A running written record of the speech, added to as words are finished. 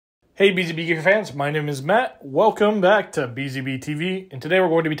Hey BZB fans, my name is Matt. Welcome back to BZB TV, and today we're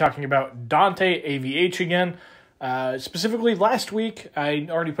going to be talking about Dante AVH again. Specifically, last week I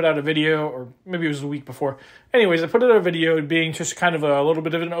already put out a video, or maybe it was the week before. Anyways, I put out a video being just kind of a little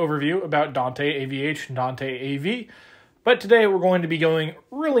bit of an overview about Dante AVH and Dante AV. But today we're going to be going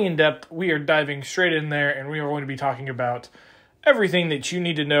really in depth. We are diving straight in there, and we are going to be talking about everything that you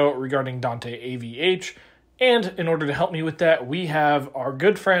need to know regarding Dante AVH. And in order to help me with that, we have our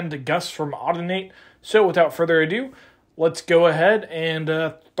good friend Gus from Audinate. So without further ado, let's go ahead and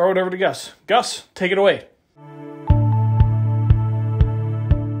throw it over to Gus. Gus, take it away.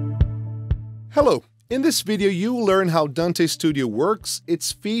 Hello. In this video, you will learn how Dante Studio works,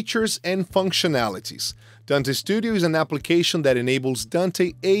 its features and functionalities. Dante Studio is an application that enables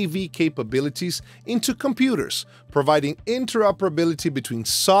Dante AV capabilities into computers, providing interoperability between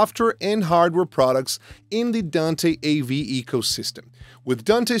software and hardware products in the Dante AV ecosystem. With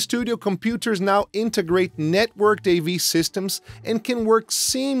Dante Studio, computers now integrate networked AV systems and can work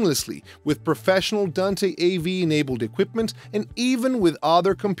seamlessly with professional Dante AV-enabled equipment and even with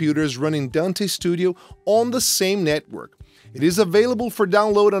other computers running Dante Studio on the same network. It is available for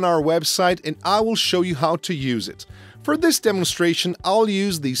download on our website, and I will show you how to use it. For this demonstration, I'll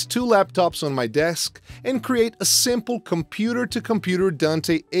use these two laptops on my desk and create a simple computer-to-computer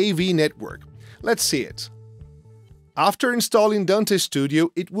Dante AV network. Let's see it. After installing Dante Studio,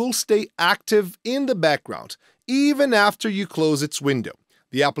 it will stay active in the background, even after you close its window.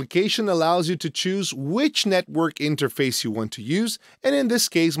 The application allows you to choose which network interface you want to use, and in this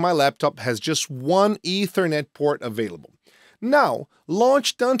case, my laptop has just one Ethernet port available. Now,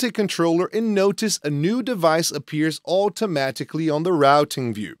 launch Dante Controller and notice a new device appears automatically on the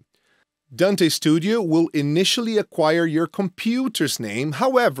routing view. Dante Studio will initially acquire your computer's name,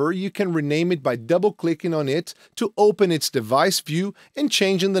 however, you can rename it by double-clicking on it to open its device view and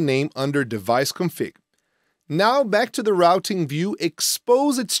changing the name under Device Config. Now back to the routing view,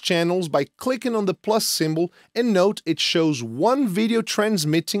 expose its channels by clicking on the plus symbol and note it shows one video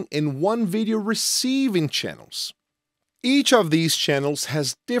transmitting and one video receiving channels. Each of these channels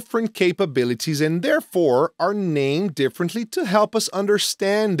has different capabilities and therefore are named differently to help us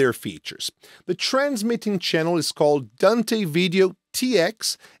understand their features. The transmitting channel is called Dante Video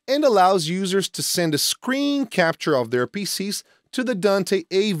TX and allows users to send a screen capture of their PCs to the Dante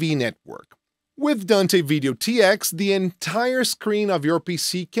AV network. With Dante Video TX, the entire screen of your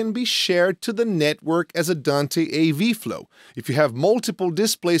PC can be shared to the network as a Dante AV flow. If you have multiple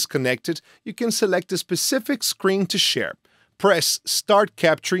displays connected, you can select a specific screen to share. Press Start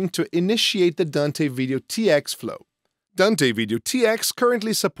Capturing to initiate the Dante Video TX flow. Dante Video TX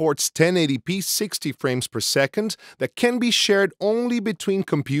currently supports 1080p 60 frames per second that can be shared only between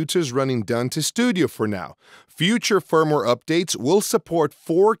computers running Dante Studio for now. Future firmware updates will support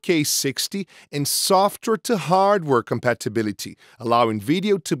 4K 60 and software-to-hardware compatibility, allowing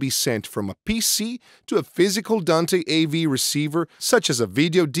video to be sent from a PC to a physical Dante AV receiver such as a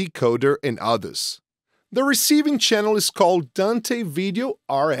video decoder and others. The receiving channel is called Dante Video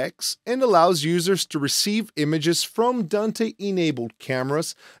RX and allows users to receive images from Dante-enabled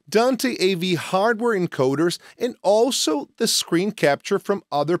cameras, Dante AV hardware encoders, and also the screen capture from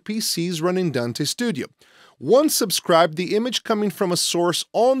other PCs running Dante Studio. Once subscribed, the image coming from a source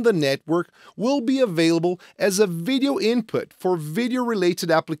on the network will be available as a video input for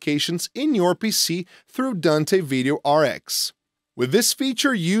video-related applications in your PC through Dante Video RX. With this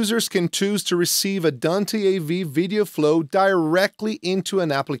feature, users can choose to receive a Dante AV video flow directly into an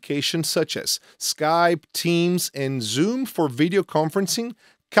application such as Skype, Teams, and Zoom for video conferencing,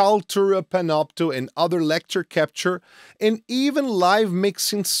 Kaltura, Panopto, and other lecture capture, and even live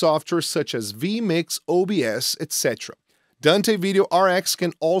mixing software such as vMix, OBS, etc. Dante Video RX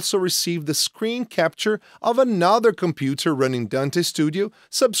can also receive the screen capture of another computer running Dante Studio,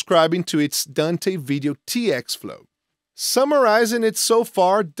 subscribing to its Dante Video TX flow. Summarizing it so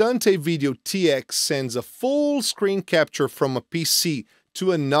far, Dante Video TX sends a full screen capture from a PC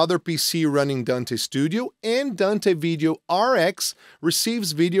to another PC running Dante Studio, and Dante Video RX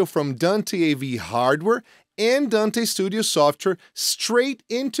receives video from Dante AV hardware and Dante Studio software straight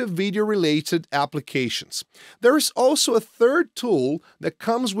into video-related applications. There is also a third tool that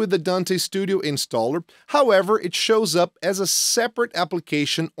comes with the Dante Studio installer, however, it shows up as a separate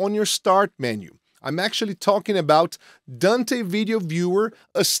application on your Start menu. I'm actually talking about Dante Video Viewer,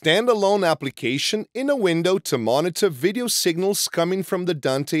 a standalone application in a window to monitor video signals coming from the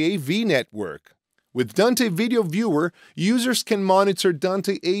Dante AV network. With Dante Video Viewer, users can monitor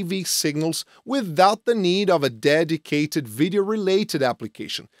Dante AV signals without the need of a dedicated video-related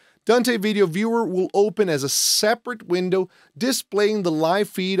application. Dante Video Viewer will open as a separate window displaying the live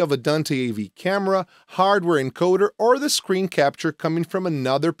feed of a Dante AV camera, hardware encoder, or the screen capture coming from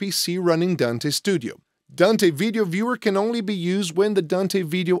another PC running Dante Studio. Dante Video Viewer can only be used when the Dante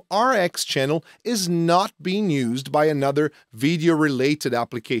Video RX channel is not being used by another video-related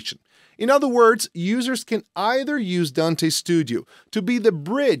application. In other words, users can either use Dante Studio to be the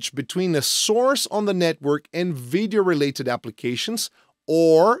bridge between a source on the network and video-related applications,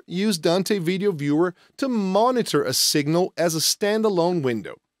 or use Dante Video Viewer to monitor a signal as a standalone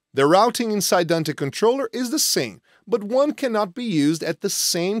window. The routing inside Dante Controller is the same, but one cannot be used at the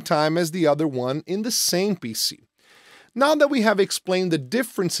same time as the other one in the same PC. Now that we have explained the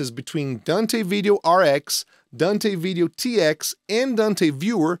differences between Dante Video RX, Dante Video TX, and Dante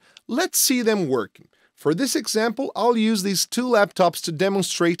Viewer, let's see them working. For this example, I'll use these two laptops to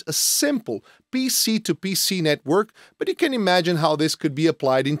demonstrate a simple PC-to-PC network, but you can imagine how this could be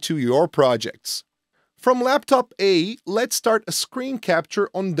applied into your projects. From laptop A, let's start a screen capture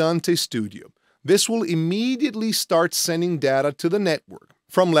on Dante Studio. This will immediately start sending data to the network.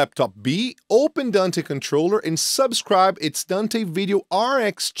 From laptop B, open Dante Controller and subscribe its Dante Video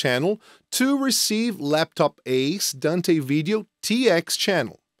RX channel to receive laptop A's Dante Video TX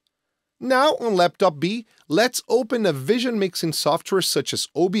channel. Now on laptop B, let's open a vision mixing software such as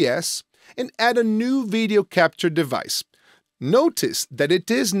OBS and add a new video capture device. Notice that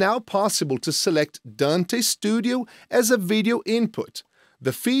it is now possible to select Dante Studio as a video input.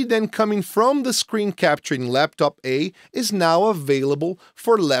 The feed then coming from the screen capturing laptop A is now available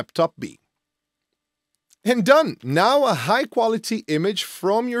for laptop B. And done! Now a high-quality image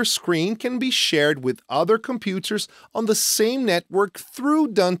from your screen can be shared with other computers on the same network through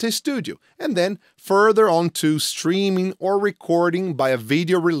Dante Studio, and then further on to streaming or recording by a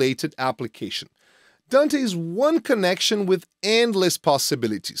video-related application. Dante is one connection with endless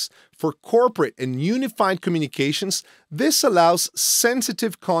possibilities. For corporate and unified communications, this allows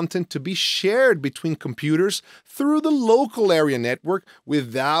sensitive content to be shared between computers through the local area network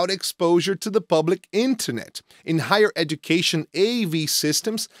without exposure to the public internet. In higher education AV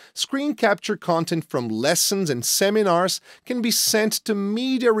systems, screen capture content from lessons and seminars can be sent to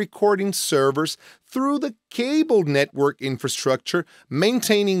media recording servers through the cable network infrastructure,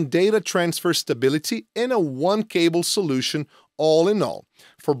 maintaining data transfer stability in a one-cable solution all in all.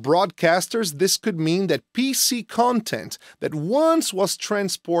 For broadcasters, this could mean that PC content that once was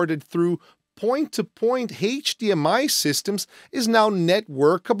transported through point-to-point HDMI systems is now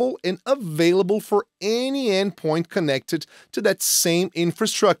networkable and available for any endpoint connected to that same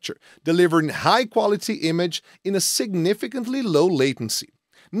infrastructure, delivering high-quality image in a significantly low latency.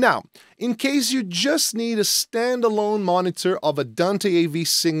 Now, in case you just need a standalone monitor of a Dante AV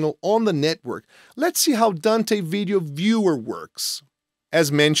signal on the network, let's see how Dante Video Viewer works. As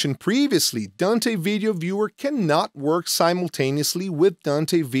mentioned previously, Dante Video Viewer cannot work simultaneously with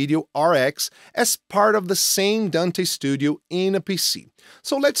Dante Video RX as part of the same Dante Studio in a PC.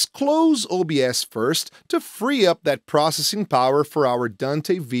 So let's close OBS first to free up that processing power for our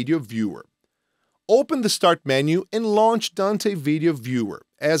Dante Video Viewer. Open the Start menu and launch Dante Video Viewer.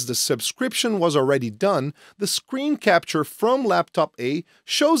 As the subscription was already done, the screen capture from laptop A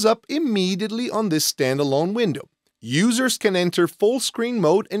shows up immediately on this standalone window. Users can enter full screen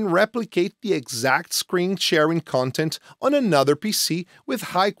mode and replicate the exact screen sharing content on another PC with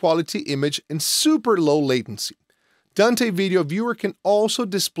high-quality image and super low latency. Dante Video Viewer can also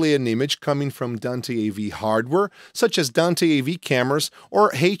display an image coming from Dante AV hardware, such as Dante AV cameras or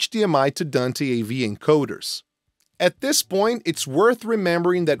HDMI to Dante AV encoders. At this point, it's worth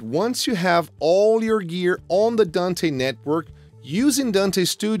remembering that once you have all your gear on the Dante network, using Dante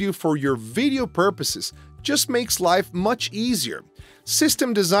Studio for your video purposes just makes life much easier.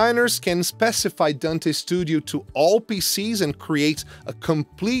 System designers can specify Dante Studio to all PCs and create a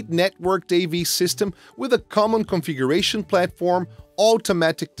complete networked AV system with a common configuration platform,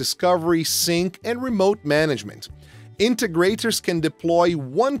 automatic discovery, sync, and remote management. Integrators can deploy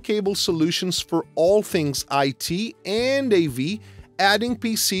one-cable solutions for all things IT and AV, adding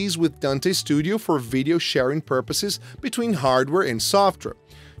PCs with Dante Studio for video sharing purposes between hardware and software.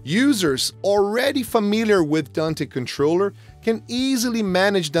 Users already familiar with Dante Controller can easily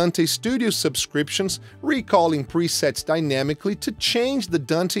manage Dante Studio subscriptions, recalling presets dynamically to change the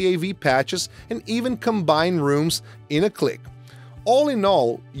Dante AV patches and even combine rooms in a click. All in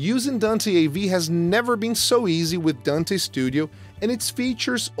all, using Dante AV has never been so easy with Dante Studio, and its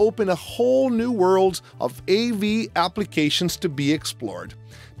features open a whole new world of AV applications to be explored.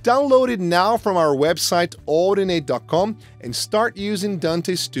 Download it now from our website audinate.com and start using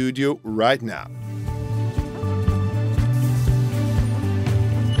Dante Studio right now.